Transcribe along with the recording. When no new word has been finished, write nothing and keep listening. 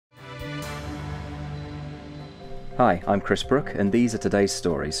Hi, I'm Chris Brooke, and these are today's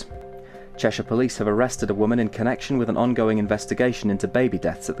stories. Cheshire Police have arrested a woman in connection with an ongoing investigation into baby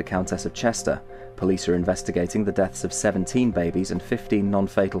deaths at the Countess of Chester. Police are investigating the deaths of 17 babies and 15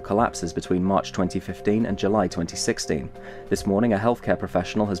 non-fatal collapses between March 2015 and July 2016. This morning, a healthcare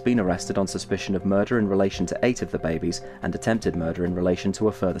professional has been arrested on suspicion of murder in relation to 8 of the babies and attempted murder in relation to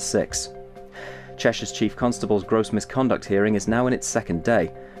a further 6. Cheshire's Chief Constable's gross misconduct hearing is now in its second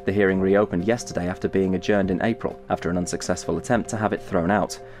day. The hearing reopened yesterday after being adjourned in April, after an unsuccessful attempt to have it thrown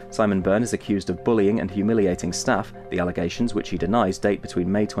out. Simon Byrne is accused of bullying and humiliating staff. The allegations, which he denies, date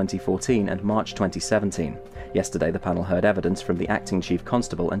between May 2014 and March 2017. Yesterday, the panel heard evidence from the acting Chief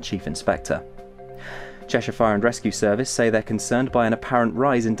Constable and Chief Inspector. Cheshire Fire and Rescue Service say they're concerned by an apparent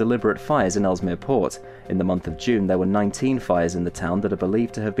rise in deliberate fires in Ellesmere Port. In the month of June, there were 19 fires in the town that are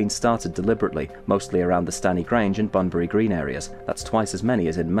believed to have been started deliberately, mostly around the Stanley Grange and Bunbury Green areas. That's twice as many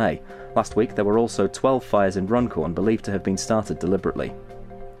as in May. Last week, there were also 12 fires in Runcorn believed to have been started deliberately.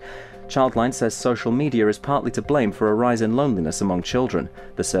 Childline says social media is partly to blame for a rise in loneliness among children.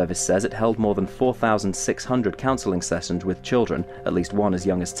 The service says it held more than 4,600 counselling sessions with children, at least one as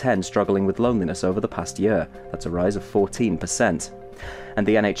young as 10 struggling with loneliness over the past year. That's a rise of 14%. And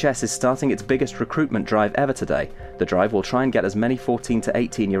the NHS is starting its biggest recruitment drive ever today. The drive will try and get as many 14 to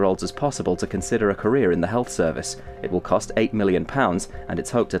 18-year-olds as possible to consider a career in the health service. It will cost £8 million, and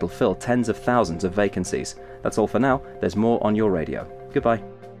it's hoped it'll fill tens of thousands of vacancies. That's all for now. There's more on your radio. Goodbye.